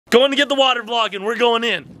Going to get the water vlog and we're going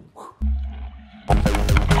in.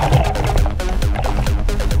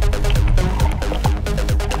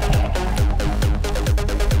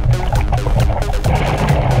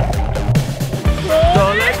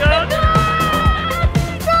 Go, let go.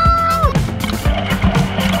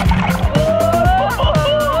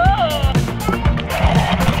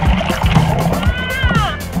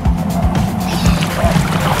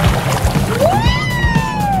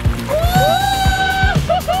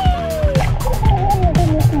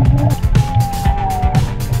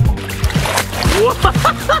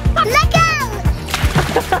 Look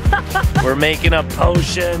out! We're making a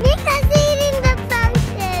potion. Niko's eating the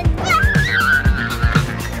potion.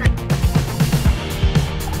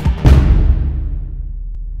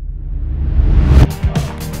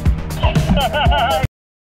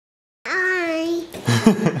 Hi.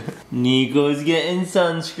 Niko's getting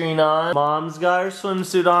sunscreen on. Mom's got her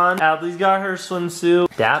swimsuit on. Adley's got her swimsuit.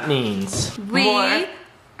 That means we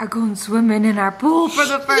are going swimming in our pool for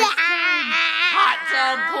the first time. hot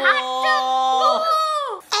tub pool.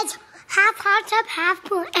 It's half hot tub, half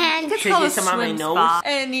pool, and It's Should I called get a some on my swim nose? spa.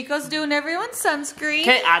 And Niko's doing everyone's sunscreen.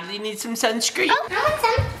 Okay, Adley needs some sunscreen. oh, I want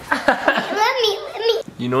some. Let me.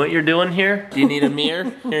 You know what you're doing here? Do you need a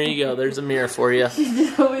mirror? Here you go. There's a mirror for you.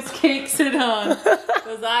 She always cakes it on.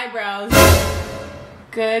 Those eyebrows.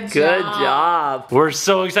 Good job. Good job. We're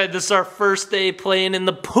so excited. This is our first day playing in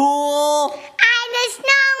the pool. I'm a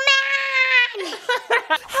snowman.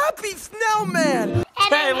 Happy snowman!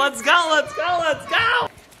 Okay, let's go, let's go, let's go.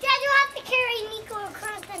 Dad, you have to carry Niko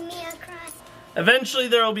across and me across. Eventually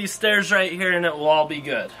there will be stairs right here and it will all be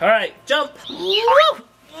good. All right, jump. Whoa,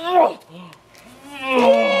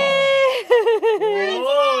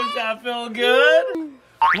 does that feel good?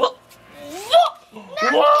 Whoa.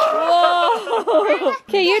 Whoa.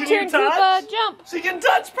 Okay, your Can turn, you touch? Koopa. Jump. She can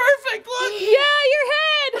touch perfect, look. Yeah, your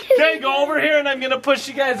head. Okay, go over here and I'm gonna push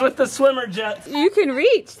you guys with the swimmer jets. You can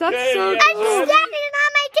reach. That's Okay, so yeah. I'm standing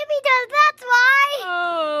on my tippy toes, that's why.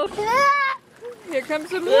 Oh, Ah. here comes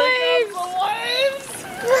some Here waves. comes the waves.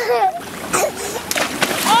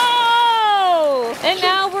 Oh, and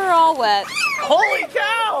now we're all wet. Holy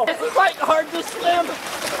cow! This is like hard to swim.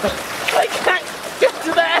 I can't get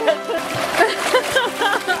to the edge.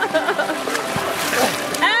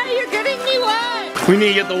 Ah, you're getting me wet. We need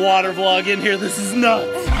to get the water vlog in here. This is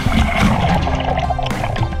nuts.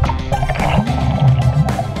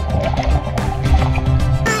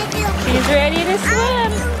 She's ready to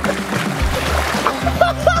swim.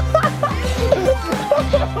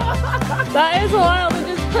 That is wild. It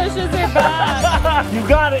just pushes her back. You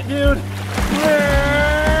got it, dude.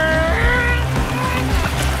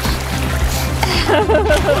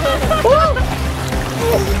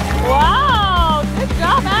 Wow, good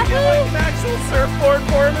job, Get Adley. like an actual surfboard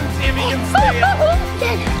for him and see if he can stay up.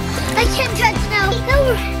 Dad, I can't touch now.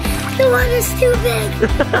 The water's too big.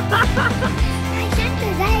 I can't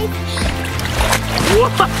dive.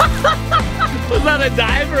 Was that a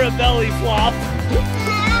dive or a belly flop?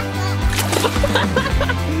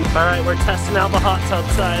 All right, we're testing out the hot tub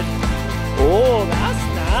side. Oh, that's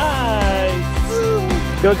nice.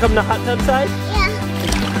 You wanna come to hot tub side? Yeah.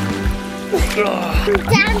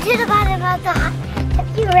 Down to the bottom of the hot. If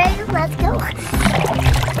you're ready, let's go.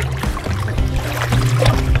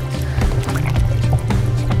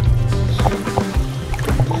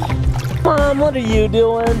 Mom, what are you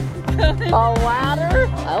doing? A ladder?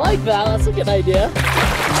 I like that. That's a good idea.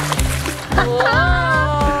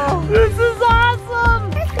 Whoa. This is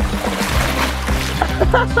awesome.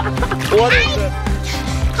 What is it?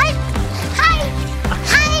 Hi.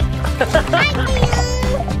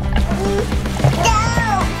 No.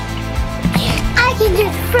 I can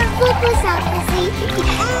just front flip without this easy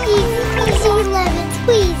lemon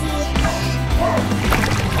squeezy.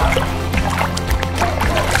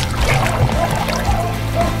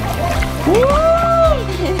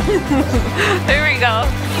 There we go.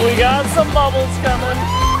 We got some bubbles coming.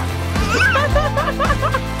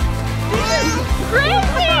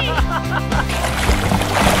 Crazy.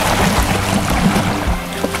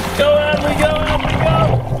 Go, Adley, go, Adley, go.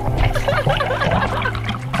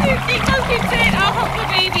 Niko keeps saying, I'll help the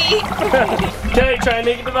baby. Okay, try and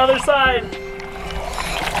make it to the other side.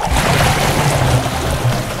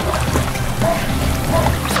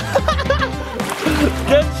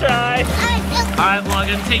 Good try. Alright,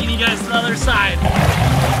 vlog, I'm taking you guys to the other side.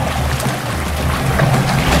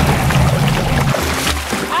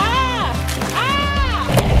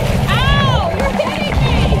 Ow! You're hitting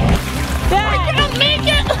me! Dad, I can't make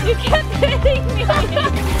it! You kept hitting me!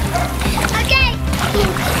 Okay.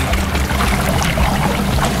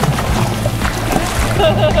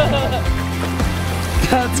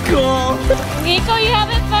 That's cool. Niko, you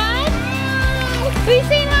having fun? Who you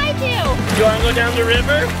saying hi to? You wanna go down the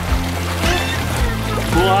river?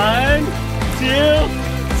 1, 2,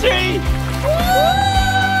 3. More!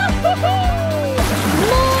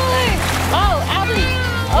 Oh, Adley.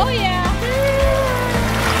 Oh, yeah.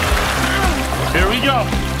 Here we go.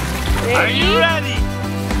 Are you ready?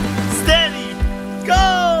 Steady,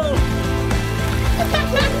 go!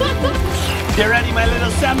 Get ready, my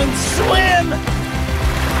little salmon, swim!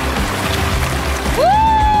 Woo!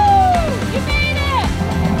 You made it!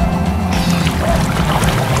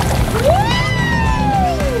 Woo!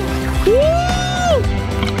 Woo!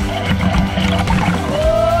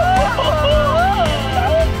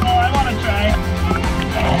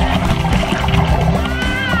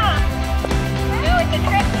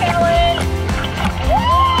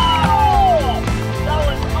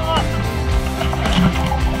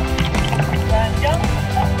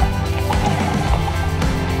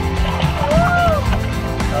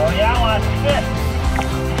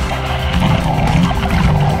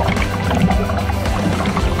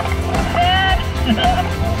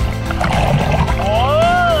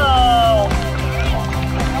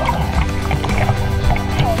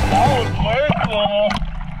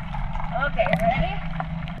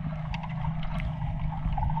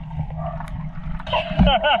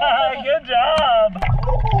 Good job.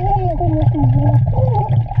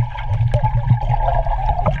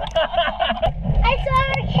 I saw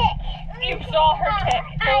her kick. You saw her kick.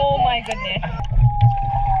 Oh my goodness.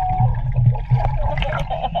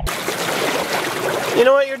 You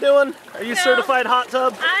know what you're doing? Are you certified hot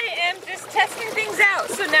tub? I am just testing things out.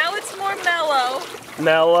 So now it's more mellow.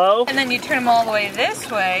 Mellow. And then you turn them all the way this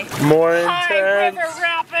way. More High intense. River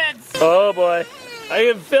Rapids. Oh boy.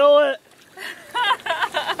 I can feel it.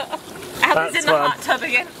 Adley's in the fun. hot tub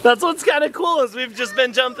again. That's what's kind of cool is we've just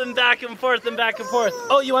been jumping back and forth and back and forth.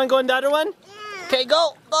 Oh, you want to go in the other one? Okay,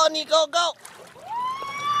 go. Go, Niko, go.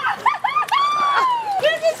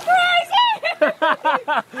 This is crazy!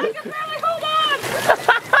 I can barely hold on.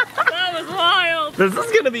 That was wild. This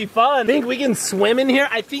is going to be fun. I think we can swim in here.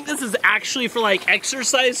 I think this is actually for like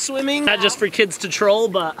exercise swimming, not just for kids to troll,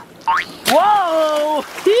 but... Whoa!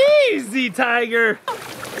 Easy, Tiger.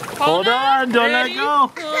 Hold on, don't let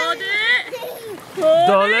go. Hold it.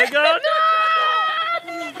 Don't let go. No!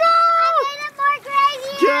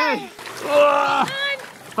 Okay.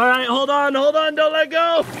 All right, hold on, don't let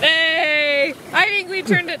go. Hey, I think we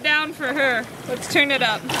turned it down for her. Let's turn it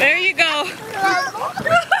up. There you go.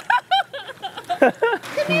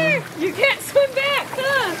 Come here. You can't swim back,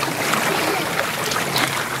 huh?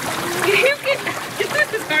 You can.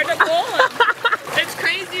 This is hard to pull him. It's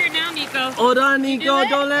crazier now, Niko. Hold on, Niko,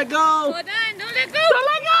 don't let go. Hold on, don't let go. Don't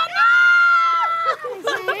let go,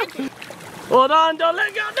 no! Hold on, don't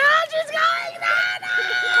let go. No, she's going, no!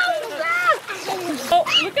 Oh,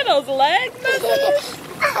 look at those legs.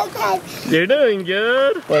 You're doing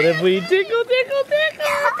good. What if we tickle, tickle, tickle,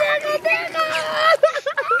 tickle, tickle?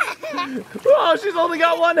 Oh, she's only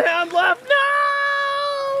got one hand left. No!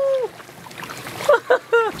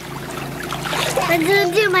 I'm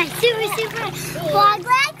gonna do my super vlog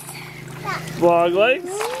legs. Vlog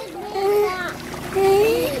legs.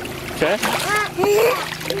 Okay.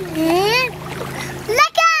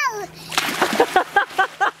 Let go!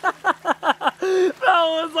 That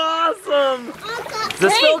was awesome. Does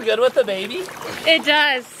this feel good with the baby? It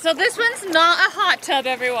does. So this one's not a hot tub,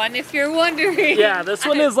 everyone, if you're wondering. Yeah, this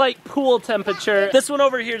one is like pool temperature. This one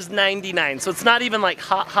over here is 99, so it's not even like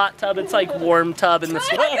hot tub. It's like warm tub in this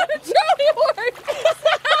one.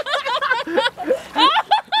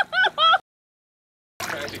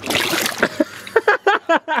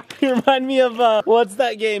 You remind me of, what's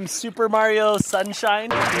that game? Super Mario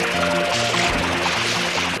Sunshine?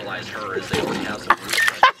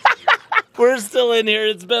 We're still in here.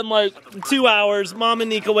 It's been like 2 hours. Mom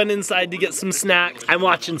and Niko went inside to get some snacks. I'm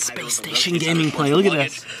watching Spacestation Gaming play. Look at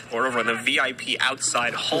this. We're over in the VIP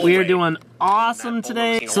outside hallway. We are doing awesome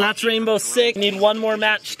today. So that's Rainbow Six. Need one more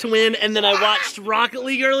match to win. And then I watched Rocket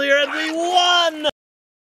League earlier and we won!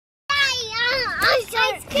 Ice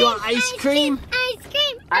cream. You want ice cream? Ice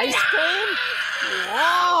cream. Ice cream?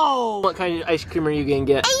 Wow! What kind of ice cream are you gonna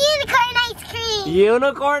get? A unicorn ice cream.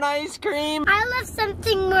 Unicorn ice cream? I love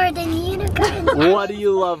something more than unicorns. What do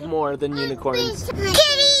you love more than unicorns?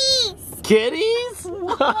 Kitties. Kitties?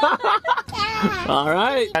 All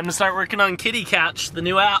right. Time to start working on Kitty Catch, the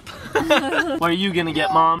new app. What are you gonna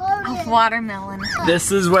get, Mom? Watermelon.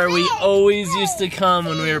 This is where we always used to come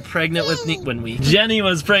when we were pregnant with Jenny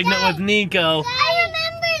was pregnant with Niko. I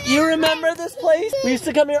remember this. You remember this place? We used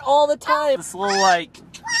to come here all the time. This little like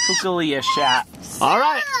Kukalia shack. All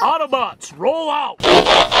right, Autobots, roll out.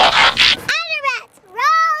 Autobots, roll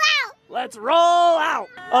out. Let's roll out.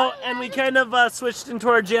 Oh, and we kind of switched into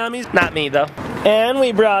our jammies. Not me, though. And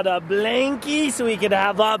we brought a blankie so we could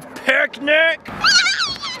have a picnic.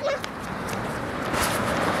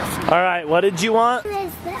 All right, what did you want? What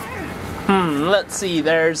is there? Let's see,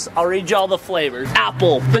 I'll read you all the flavors.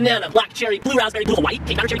 Apple, banana, black cherry, blue raspberry, blue Hawaii,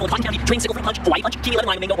 cake, cherry, cotton candy, dreamsicle, fruit punch, Hawaii punch, kiwi, lemon,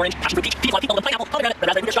 lime, mango, orange, passion fruit, peach, peach, pineapple, pineapple, banana,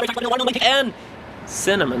 raspberry, strawberry, watermelon, and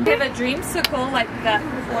cinnamon. We have a dreamsicle, like that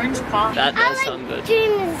orange pop. That does sound good.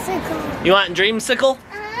 Dreamsicle. You want dreamsicle?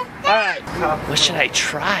 All right. What should I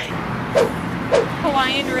try?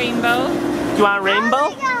 Hawaiian rainbow. You want a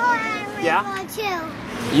rainbow? Yeah.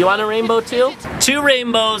 You want a rainbow too? 2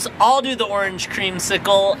 rainbows. I'll do the orange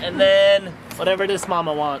creamsicle, and then whatever this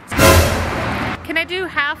mama wants. Can I do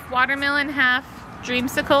half watermelon, half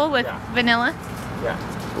dreamsicle with vanilla? Yeah.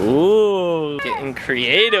 Ooh, getting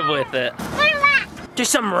creative with it. There's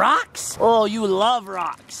some rocks. Oh, you love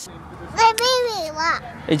rocks. The baby rock.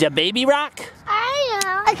 Is it baby rock? I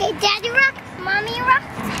know. Okay, Daddy rock, Mommy rock,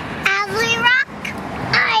 Adley rock,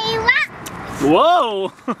 I rock.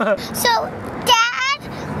 Whoa. So, Dad,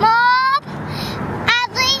 Mom,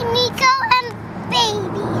 Adley, Niko, and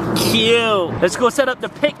baby. Cute. Let's go set up the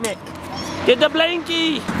picnic. Get the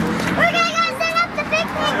blankie. We're gonna go set up the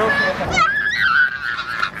picnic.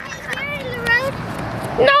 You're in the road.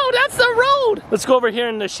 No, that's the road. Let's go over here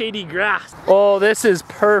in the shady grass. Oh, this is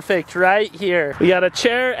perfect right here. We got a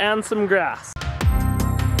chair and some grass.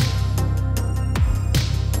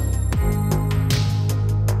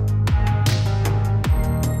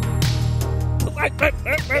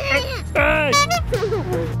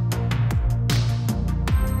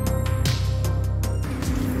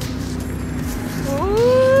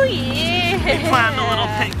 Ooh, yeah. We planned a little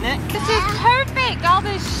picnic. This is perfect. All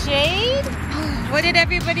this shade. What did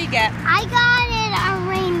everybody get? I got it a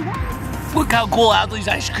rainbow. Look how cool Adley's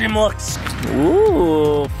ice cream looks.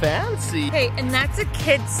 Ooh, fancy. Hey, and that's a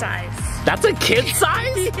kid size. That's a kid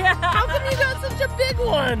size? Yeah. How come you got such a big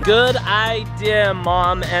one? Good idea,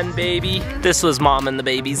 Mom and baby. This was Mom and the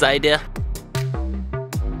baby's idea.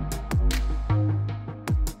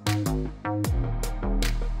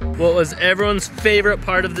 What was everyone's favorite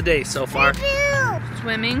part of the day so far?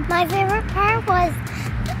 Swimming. My favorite part was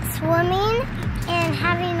swimming and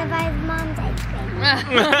having to buy Mom's ice cream.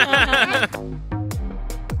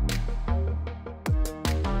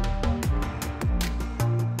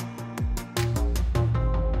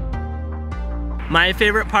 My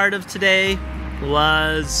favorite part of today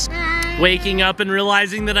was waking up and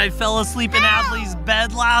realizing that I fell asleep in Adley's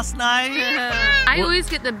bed last night. I always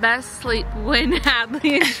get the best sleep when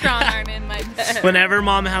Adley and Sean aren't in my bed. Whenever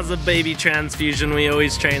Mom has a baby transfusion, we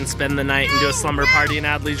always try and spend the night and do a slumber party in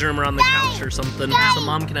Adley's room or on the couch or something, so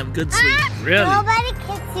Mom can have good sleep. Really? Nobody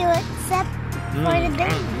kisses you except for the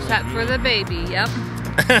baby. Except for the baby, yep.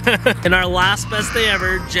 In our last best day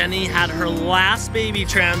ever, Jenny had her last baby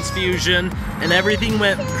transfusion and everything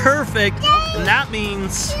went perfect, and that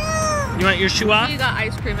means, you want your shoe off? You got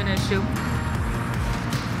ice cream in his shoe.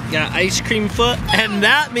 Got ice cream foot, and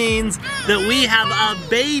that means that we have a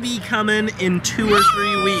baby coming in 2 or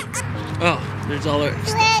 3 weeks. Oh, there's all our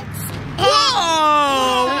stuff.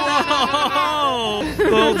 Whoa!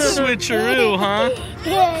 Old switcheroo, huh?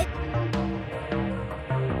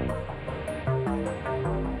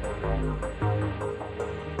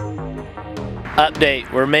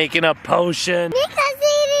 Update, we're making a potion. Niko's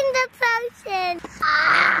eating the potion.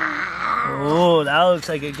 Oh, that looks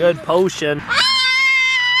like a good potion.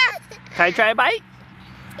 Can I try a bite?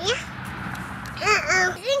 Yeah.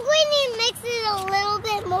 I think we need to mix it a little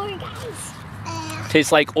bit more, guys.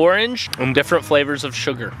 Tastes like orange and different flavors of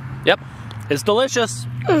sugar. Yep, it's delicious.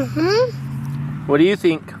 What do you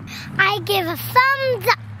think? I give a thumbs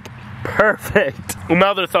up. Perfect.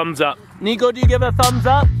 Another thumbs up. Niko, do you give a thumbs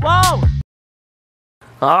up? Whoa!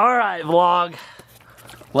 All right, vlog.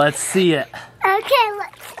 Let's see it. Okay,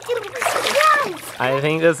 let's do this. I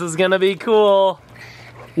think this is gonna be cool.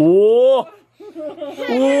 Whoa!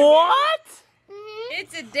 What?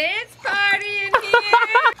 It's a dance party in here.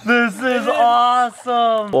 This is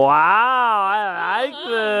awesome. Wow, I like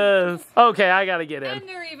this. Okay, I gotta get in. And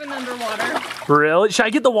they're even underwater. Really? Should I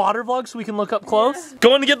get the water vlog so we can look up close?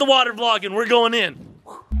 Going to get the water vlog and we're going in.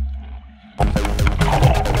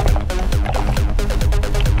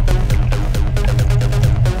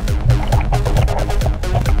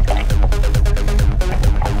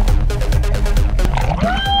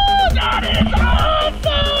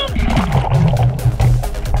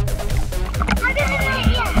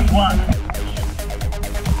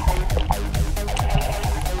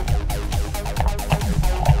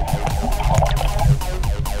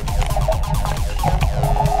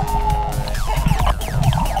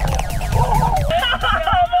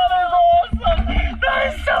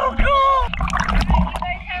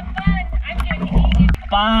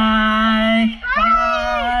 Bye.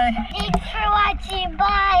 Bye. Thanks for watching.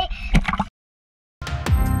 Bye.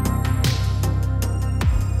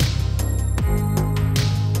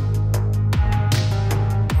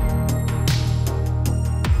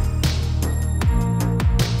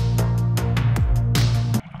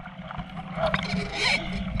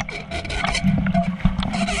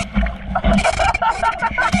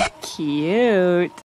 Cute.